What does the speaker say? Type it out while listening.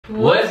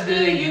What's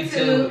good,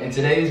 YouTube? In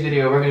today's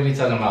video, we're going to be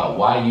talking about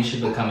why you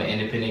should become an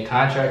independent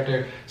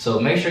contractor. So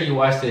make sure you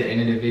watch the end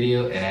of the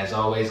video, and as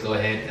always, go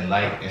ahead and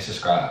like and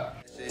subscribe.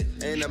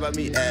 Ain't about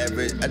me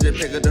average. I just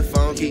pick up the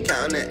phone, keep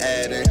counting and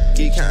adding,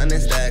 keep counting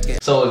and stacking.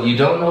 So if you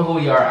don't know who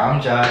we are,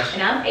 I'm Josh.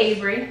 And I'm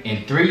Abre.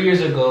 And 3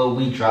 years ago,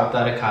 we dropped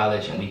out of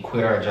college and we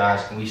quit our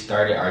jobs and we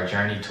started our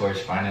journey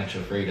towards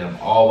financial freedom,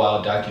 all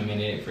while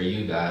documenting it for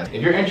you guys.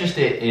 If you're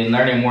interested in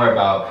learning more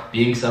about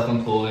being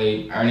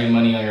self-employed, earning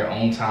money on your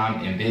own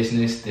time in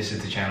business, this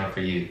is the channel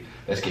for you.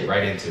 Let's get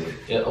right into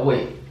it. Oh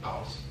wait,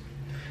 pause.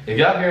 If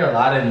y'all hear a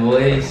lot of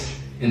noise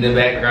in the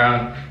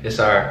background, it's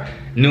our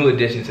new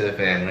addition to the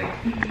family,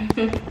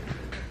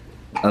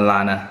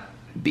 Alana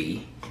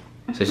B.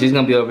 So she's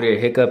gonna be over there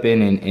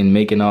hiccuping and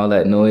making all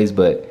that noise,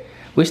 but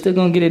we're still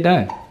gonna get it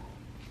done.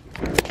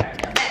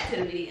 Back to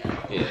the video.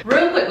 Yeah.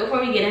 Real quick before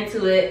we get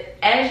into it,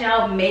 as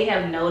y'all may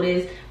have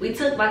noticed, we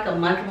took like a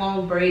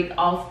month-long break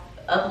off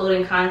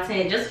uploading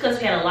content just because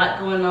we had a lot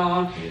going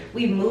on. Yeah.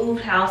 We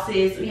moved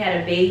houses, we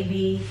had a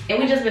baby, and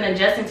we just been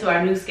adjusting to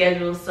our new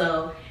schedule.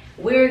 So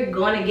we're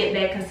going to get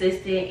that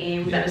consistent,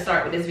 and we got to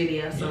start with this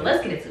video. So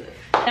let's get into it.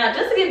 Now,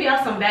 just to give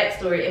y'all some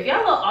backstory, if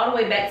y'all go all the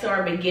way back to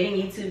our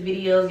beginning YouTube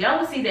videos, y'all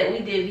will see that we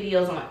did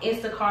videos on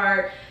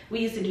Instacart. We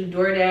used to do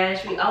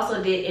DoorDash. We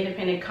also did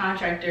independent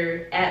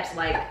contractor apps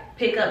like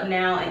Pickup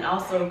Now and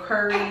also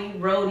Courier,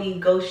 Roadie,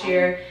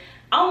 GoShare,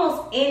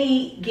 almost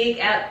any gig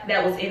app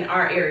that was in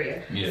our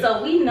area. Yeah.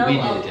 So we know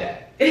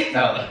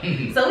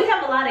so we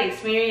have a lot of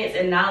experience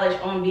and knowledge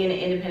on being an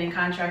independent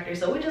contractor.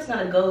 So we're just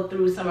gonna go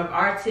through some of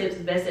our tips,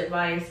 best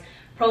advice,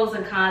 pros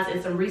and cons,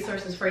 and some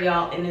resources for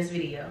y'all in this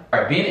video.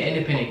 All right, being an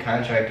independent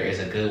contractor is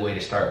a good way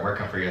to start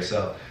working for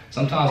yourself.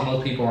 Sometimes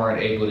most people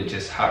aren't able to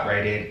just hop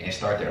right in and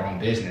start their own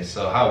business.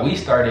 So how we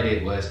started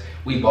it was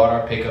we bought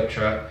our pickup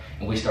truck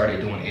and we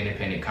started doing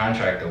independent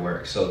contractor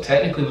work. So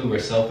technically we were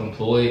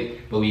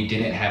self-employed, but we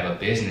didn't have a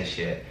business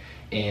yet.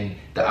 And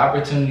the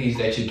opportunities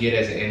that you get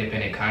as an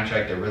independent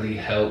contractor really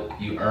help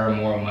you earn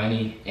more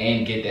money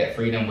and get that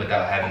freedom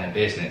without having a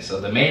business. So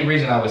the main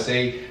reason I would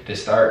say to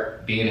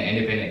start being an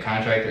independent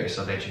contractor is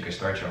so that you can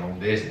start your own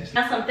business.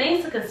 Now, some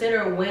things to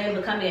consider when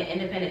becoming an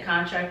independent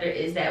contractor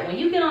is that when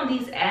you get on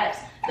these apps,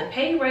 the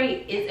pay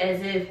rate is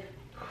as if,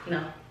 you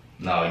already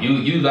know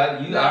what you about to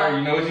get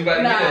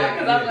at.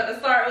 Because I was about to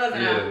start,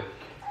 wasn't I?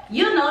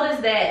 You'll notice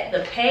that the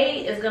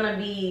pay is gonna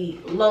be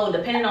low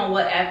depending on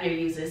what app you're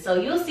using. So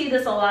you'll see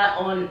this a lot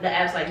on the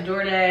apps like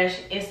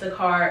DoorDash,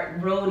 Instacart,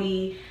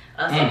 Roadie,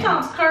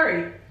 sometimes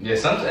Courier. Yeah,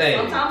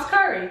 sometimes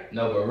Courier.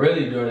 No, but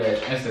really DoorDash,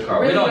 Instacart.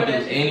 Really, we don't do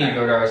any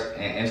DoorDash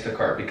and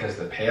Instacart because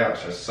the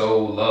payouts are so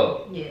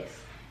low. Yes,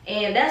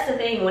 and that's the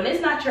thing. When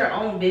it's not your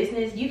own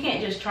business, you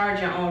can't just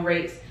charge your own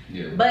rates.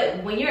 Yeah.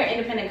 But when you're an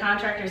independent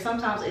contractor,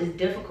 sometimes it's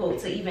difficult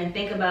to even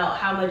think about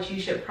how much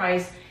you should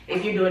price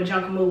if you're doing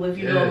junk removal, if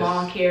you're doing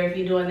lawn care, if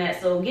you're doing that.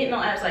 So getting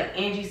on apps like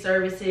Angie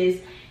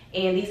Services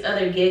and these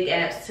other gig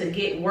apps to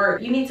get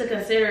work, you need to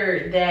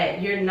consider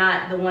that you're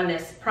not the one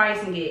that's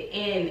pricing it,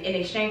 and in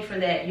exchange for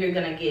that, you're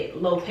gonna get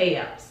low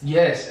payouts.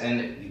 Yes,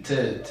 and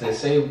to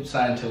say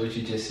something to what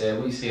you just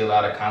said, we see a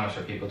lot of comments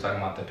from people talking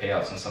about the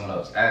payouts on some of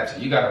those apps.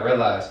 And you gotta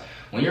realize,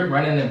 when you're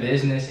running a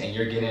business and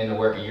you're getting into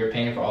work and you're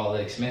paying for all the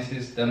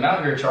expenses, the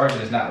amount you're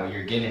charging is not what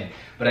you're getting.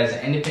 But as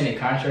an independent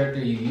contractor,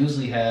 you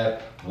usually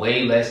have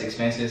way less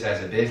expenses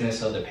as a business,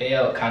 so the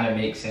payout kind of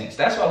makes sense.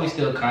 That's why we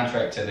still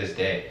contract to this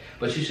day.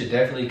 But you should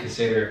definitely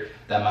consider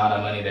the amount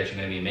of money that you're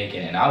gonna be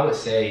making. And I would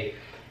say,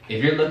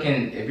 if you're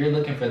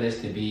looking for this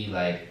to be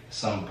like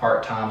some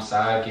part-time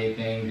side gig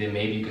thing, then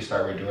maybe you could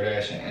start with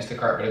DoorDash and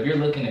Instacart. But if you're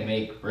looking to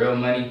make real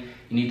money,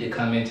 you need to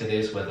come into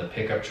this with a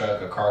pickup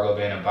truck, a cargo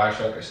van, a buy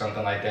truck, or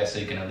something like that, so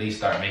you can at least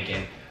start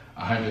making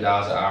 $100 an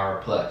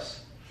hour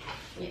plus.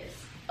 Yes.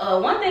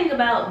 One thing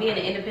about being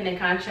an independent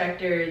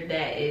contractor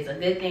that is a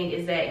good thing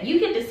is that you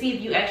get to see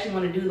if you actually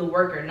want to do the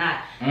work or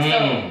not. So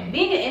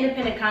being an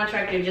independent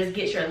contractor just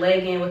gets your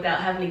leg in without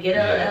having to get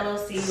an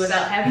LLC,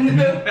 without having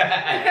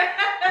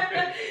to...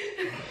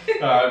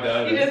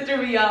 You just threw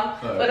me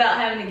off. Without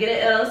having to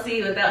get an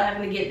LLC, without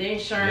having to get the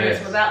insurance,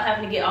 without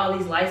having to get all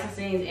these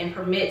licensings and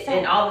permits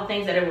and all the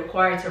things that are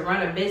required to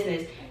run a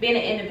business. Being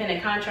an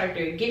independent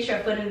contractor gets your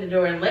foot in the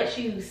door and lets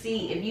you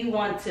see if you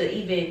want to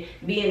even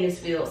be in this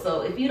field.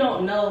 So if you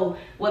don't know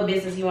what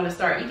business you want to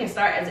start, you can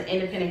start as an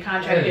independent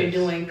contractor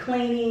doing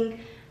cleaning,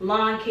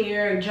 lawn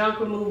care, junk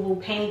removal,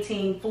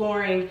 painting,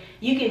 flooring.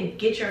 You can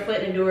get your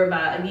foot in the door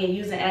by, again,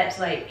 using apps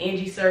like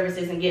Angie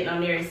Services and getting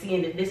on there and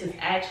seeing that this is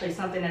actually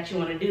something that you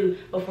want to do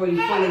before you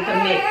fully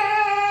commit.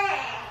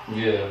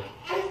 Yeah.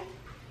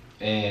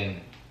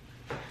 And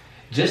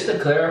just to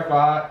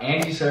clarify,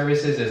 Angie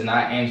Services is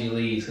not Angie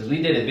Leads, because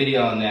we did a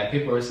video on that.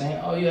 People were saying,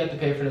 oh, you have to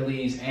pay for the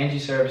leads. Angie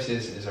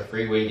Services is a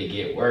free way to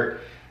get work.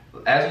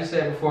 As we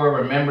said before,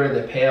 remember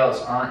the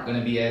payouts aren't going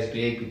to be as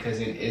big because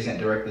it isn't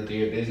directly through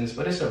your business,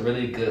 but it's a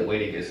really good way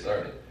to get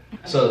started.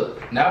 So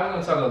now we're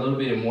going to talk a little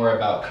bit more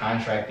about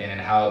contracting and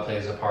how it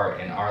plays a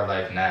part in our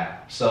life now.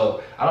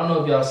 So I don't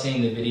know if y'all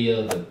seen the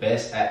video, the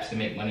best apps to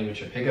make money with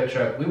your pickup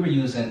truck. We were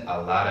using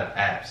a lot of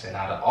apps, and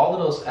out of all of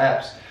those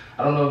apps,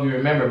 I don't know if you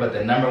remember, but the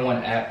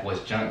 #1 app was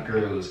Junk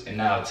Grooves. And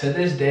now to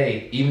this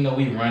day, even though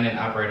we run and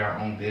operate our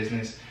own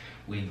business,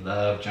 we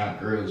love Junk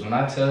Grooves. When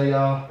I tell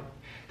y'all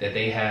that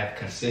they have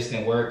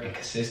consistent work and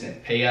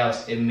consistent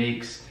payouts, it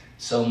makes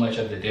so much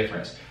of the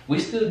difference. We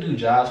still do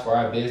jobs for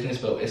our business,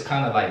 but it's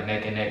kind of like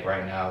neck and neck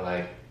right now.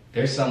 Like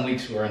there's some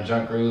weeks we're in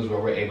Junk Grooves where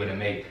we're able to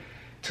make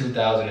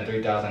 $2,000 to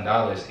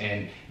 $3,000.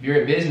 And if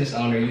you're a business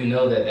owner, you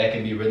know that that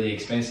can be really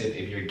expensive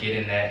if you're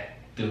getting that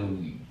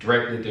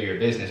directly through your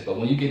business. But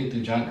when you get it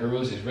through Junk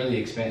Grooves, it's really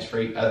expense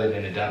free other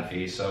than the dump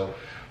fees. So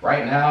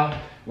right now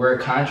we're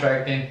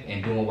contracting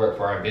and doing work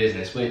for our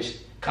business, which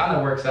kind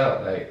of works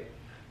out. Like,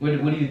 what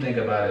do you think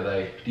about it?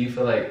 Like, do you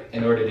feel like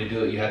in order to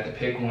do it, you have to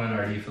pick one,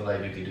 or do you feel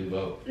like you could do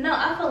both? No,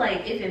 I feel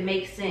like if it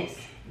makes sense,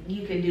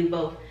 you can do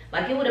both.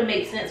 Like, it would have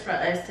made sense for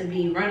us to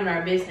be running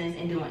our business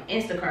and doing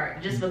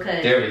Instacart, just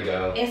because there we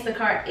go.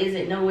 Instacart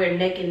isn't nowhere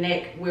neck and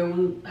neck where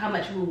how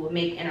much we would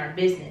make in our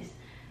business.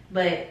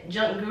 But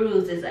Junk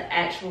Grooves is an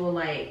actual,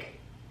 like,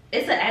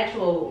 it's an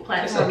actual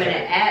platform and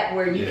an app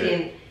where you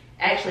can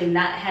actually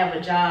not have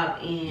a job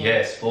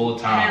and full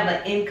time have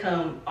an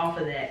income off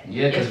of that.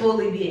 And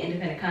fully be an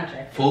independent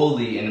contractor.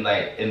 Fully, and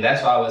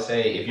that's why I would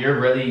say if you're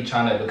really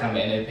trying to become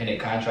an independent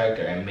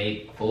contractor and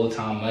make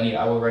full-time money,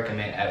 I would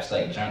recommend apps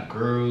like Junk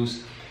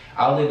Grooves.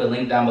 I'll leave a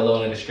link down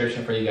below in the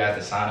description for you guys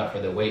to sign up for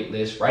the wait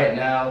list. Right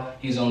now,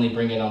 he's only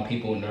bringing on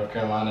people in North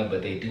Carolina,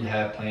 but they do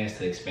have plans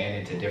to expand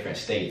into different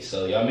states.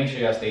 So y'all make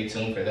sure y'all stay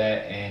tuned for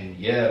that. And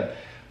yeah,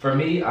 for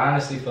me, I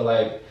honestly feel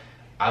like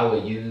I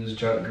would use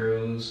Junk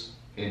Grooves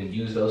and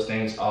use those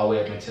things all the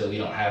way up until we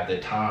don't have the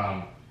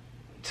time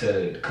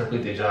to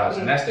complete the jobs.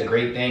 And that's the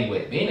great thing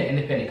with being an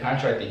independent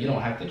contractor, you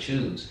don't have to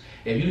choose.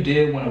 If you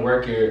did want to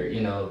work your,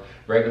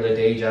 regular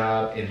day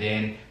job, and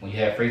then when you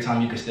have free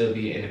time, you can still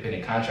be an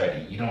independent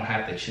contractor. You don't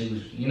have to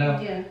choose,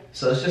 Yeah.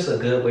 So it's just a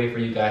good way for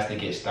you guys to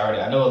get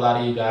started. I know a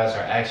lot of you guys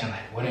are asking,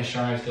 like, what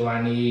insurance do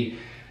I need?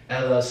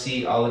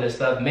 LLC, all of this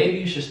stuff. Maybe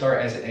you should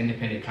start as an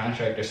independent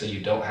contractor so you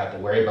don't have to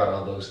worry about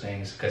all those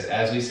things. Because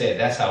as we said,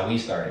 that's how we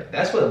started.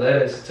 That's what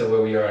led us to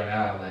where we are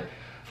now. Like,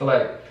 I feel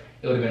like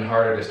it would have been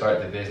harder to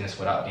start the business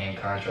without being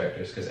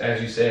contractors. Because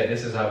as you said,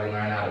 this is how we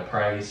learn how to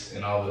price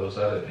and all those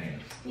other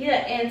things.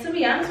 Yeah, and to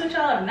be honest with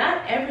y'all,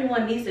 not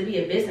everyone needs to be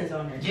a business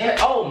owner. Yeah,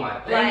 oh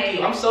my, thank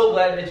you. I'm so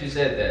glad that you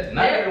said that.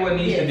 Not everyone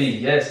needs to be.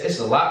 Yes, it's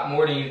a lot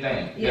more than you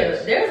think. Yeah,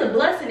 there's a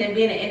blessing in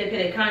being an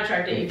independent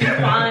contractor if you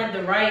find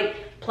the right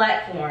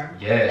platform.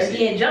 Yes.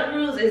 Again, Junk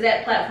Grooves is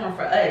that platform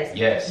for us.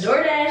 Yes.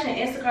 DoorDash and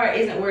Instacart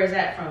isn't where it's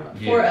at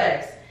for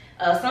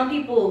us. Some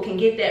people can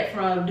get that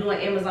from doing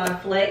Amazon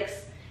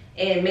Flex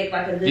and make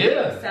like a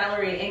good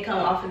salary and income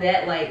off of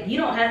that. Like, you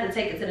don't have to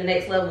take it to the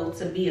next level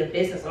to be a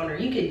business owner.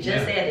 You could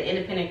just stay at the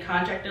independent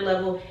contractor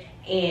level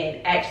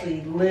and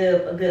actually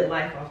live a good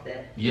life off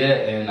that. Yeah,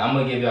 and I'm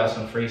gonna give y'all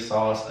some free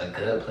sauce. A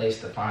good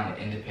place to find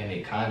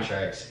independent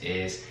contracts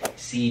is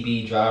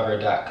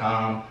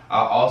cbdriver.com.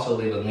 I'll also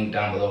leave a link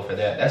down below for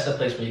that. That's a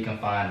place where you can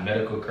find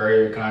medical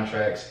courier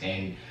contracts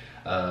and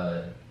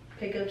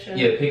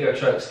pickup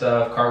truck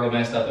stuff, cargo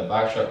van stuff, and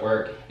box truck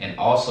work, and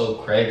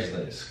also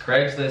Craigslist.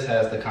 Craigslist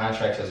has the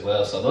contracts as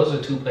well. So those are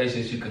two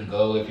places you can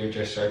go if you're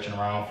just searching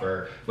around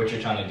for what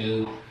you're trying to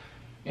do.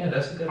 Yeah,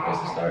 that's a good place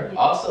to start.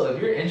 Also, if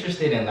you're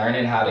interested in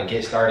learning how to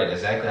get started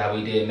exactly how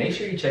we did, make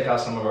sure you check out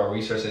some of our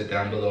resources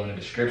down below in the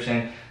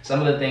description.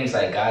 Some of the things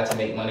like Guide to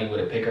Make Money with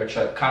a Pickup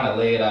Truck kind of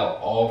lay it out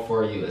all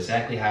for you,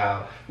 exactly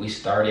how we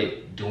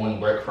started doing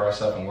work for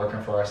ourselves and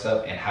working for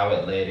ourselves and how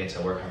it led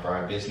into working for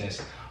our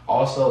business.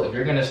 Also, if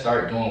you're gonna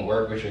start doing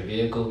work with your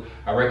vehicle,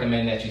 I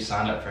recommend that you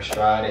sign up for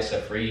Stride. It's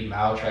a free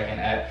mile tracking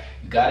app.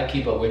 You gotta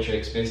keep up with your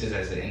expenses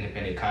as an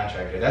independent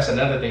contractor. That's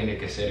another thing to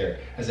consider.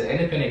 As an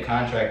independent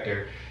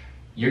contractor,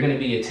 you're gonna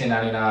be a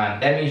 1099.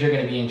 That means you're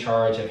gonna be in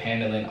charge of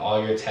handling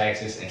all your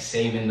taxes and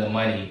saving the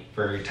money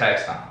for your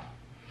tax time.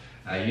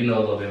 You know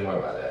a little bit more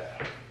about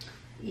that.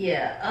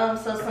 Yeah,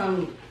 so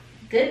some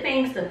good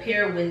things to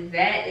pair with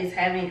that is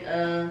having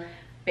a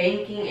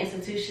banking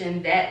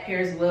institution that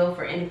pairs well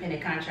for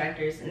independent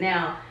contractors.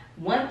 Now,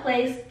 one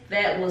place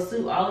that will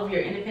suit all of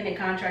your independent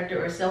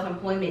contractor or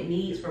self-employment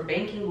needs for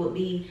banking would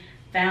be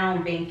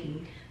Found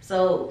Banking.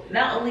 So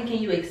not only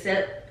can you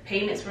accept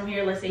payments from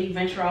here, let's say you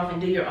venture off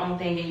and do your own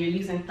thing and you're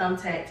using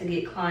Thumbtack to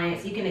get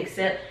clients, you can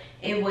accept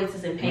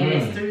invoices and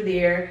payments through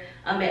there.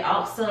 It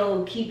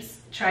also keeps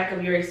track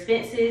of your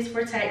expenses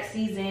for tax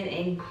season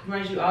and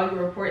runs you all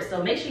your reports.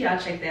 So make sure y'all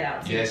check that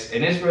out too. Yes,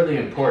 and it's really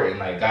important,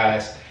 like,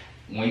 guys,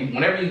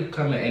 whenever you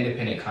become an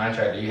independent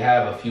contractor, you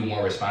have a few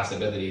more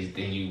responsibilities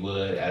than you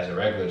would as a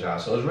regular job.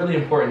 So it's really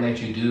important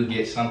that you do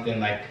get something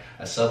like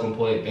a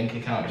self-employed bank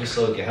account, just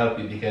so it can help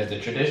you, because the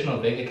traditional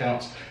bank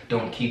accounts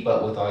don't keep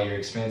up with all your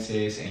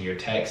expenses and your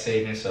tax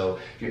savings. So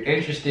if you're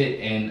interested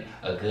in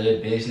a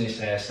good business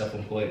as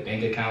self-employed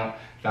bank account,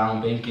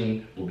 Found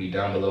Banking will be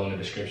down below in the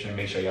description.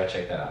 Make sure y'all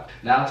check that out.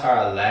 Now to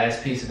our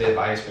last piece of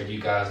advice for you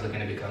guys looking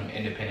to become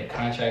independent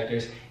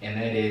contractors, and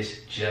that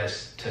is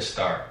just to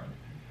start.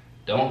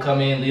 Don't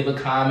come in, leave a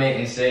comment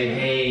and say,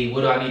 hey,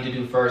 what do I need to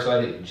do first?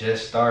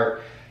 Just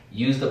start.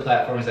 use the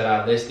platforms that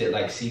I listed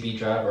like CB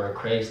Driver or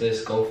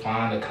Craigslist. Go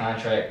find a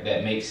contract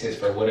that makes sense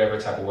for whatever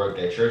type of work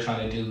that you're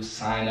trying to do.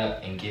 Sign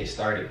up and get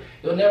started.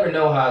 You'll never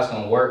know how it's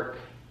gonna work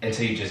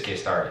until you just get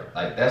started.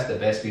 Like, that's the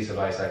best piece of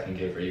advice I can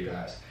give for you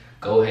guys.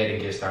 Go ahead and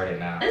get started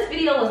now. This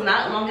video was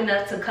not long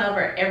enough to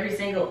cover every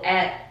single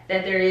app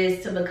that there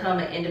is to become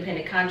an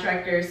independent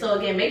contractor. So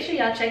again, make sure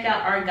y'all check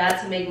out our guide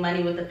to make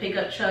money with a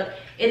pickup truck.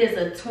 It is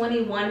a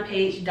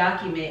 21-page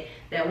document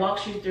that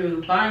walks you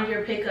through buying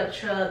your pickup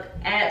truck,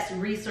 apps,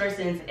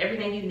 resources,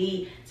 everything you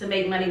need to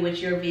make money with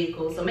your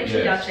vehicle. So make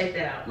sure y'all check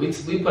that out. We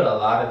put a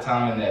lot of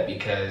time in that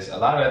because a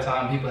lot of the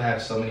time people have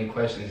so many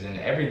questions, and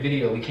every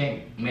video, we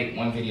can't make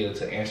one video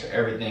to answer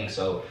everything.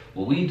 So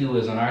what we do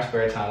is on our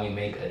spare time, we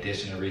make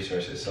additional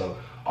resources. So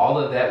all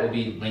of that will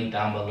be linked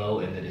down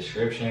below in the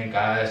description.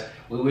 Guys,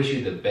 we wish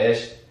you the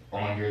best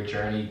on your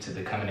journey to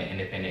becoming an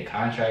independent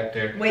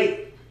contractor.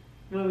 Wait,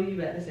 what were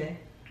you about to say?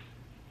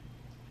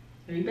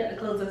 Are you about to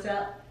close us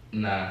out?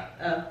 Nah.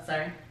 Oh,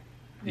 sorry.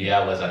 Yeah,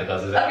 I was about to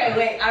close us out. Okay,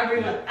 wait,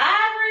 Abre.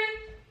 Abre,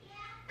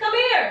 come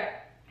here.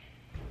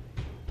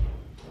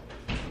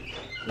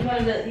 You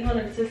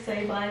wanted to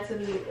say bye to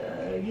the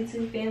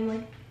YouTube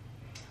family?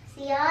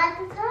 See y'all at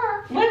the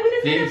top. Wait, we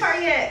didn't say that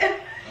part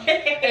yet.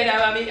 Hey, now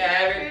let me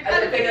Abre. I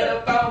just pick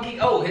up the phone.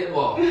 Oh, hit the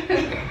wall.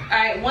 All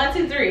right, 1,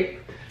 2, 3.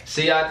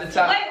 See y'all at the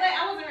top. Wait,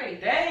 I wasn't ready.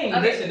 Dang,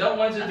 Okay. listen, don't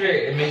 1, 2, 3.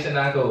 It makes it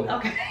not go.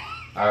 Okay.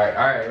 All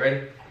right,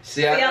 ready?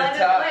 See y'all at the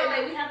top.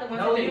 Wait, we have the 1,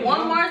 No, 2, 3. you One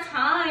don't. more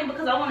time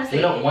because I want to say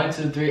We don't 1,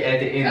 2, 3 at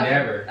the end Okay.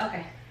 never.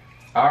 Okay.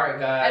 All right,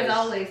 guys. As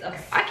always. Okay.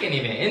 I can't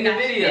even end the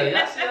video.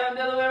 Y'all see what I'm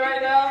dealing with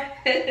right now?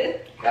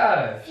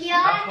 Guys, See y'all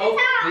at the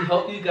top. we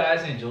hope you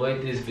guys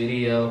enjoyed this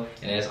video.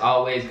 And as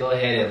always, go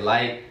ahead and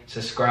like,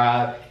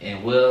 subscribe,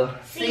 and we'll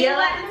See you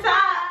at the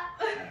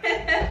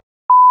top.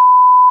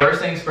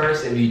 First things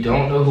first, if you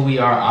don't know who we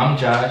are, I'm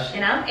Josh.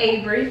 And I'm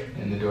Abre.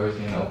 And the door's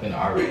being open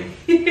already.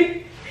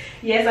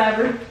 Yes,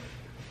 Abre.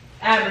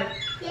 Abre.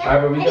 Yeah.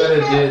 Alright, but we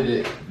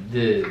gotta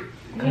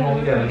come on,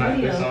 we gotta knock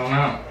Video. this on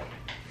out.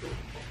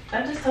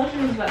 I just told you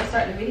we was about to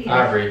start the video.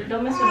 Abre.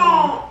 Don't mess with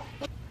them.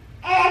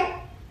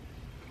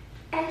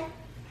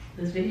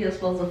 This video's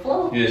supposed to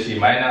flow. Yeah, she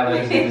might not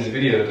let us get this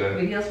video The done.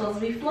 video's supposed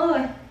to be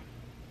flowing.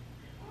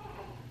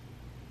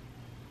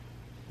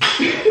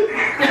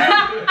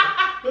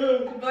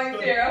 Blank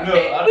stare, No,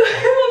 okay. I'm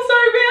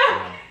sorry,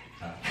 man.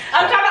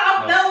 I'm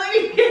trying to, no, let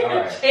me get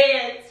Alright. a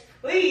chance,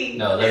 please.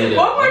 No, let me do it.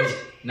 One more Let me-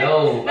 No,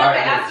 No, alright,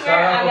 I swear,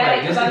 start I off got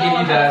like, it, just 'cause to I know give you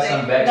what I'm guys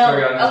saying. some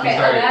backstory on this. Okay,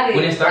 I got it.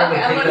 When it started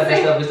Okay, I'm with picking gonna up and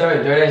say- stuff, we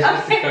started dirty as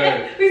just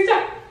Okay, we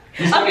start.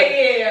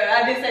 Okay, yeah,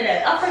 I did say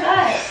that. I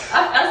forgot.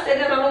 I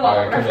said that on the wall.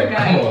 Alright, I come on,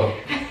 forgot. come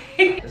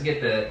on. Let's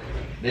get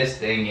this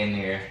thing in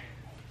here.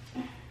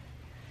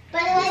 By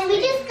the way,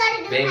 we just got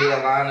a Baby new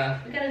house.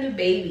 Alana, We got a new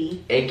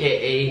baby.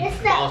 aka This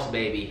is- Boss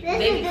Baby. This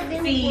Baby, is the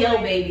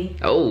CEO baby.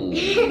 Oh, a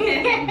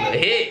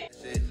hit.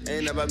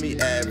 Ain't about me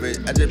average.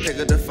 I just pick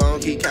up the phone,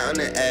 keep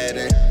counting and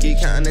adding, keep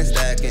counting and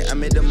stacking. I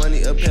made the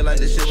money appear like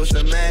this shit was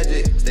some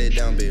magic. Stay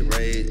down, big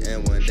rage,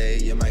 and one day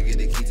you might get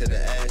the key to the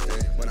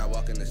action. When I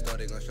walk in the store,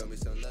 they gon' show me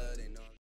some.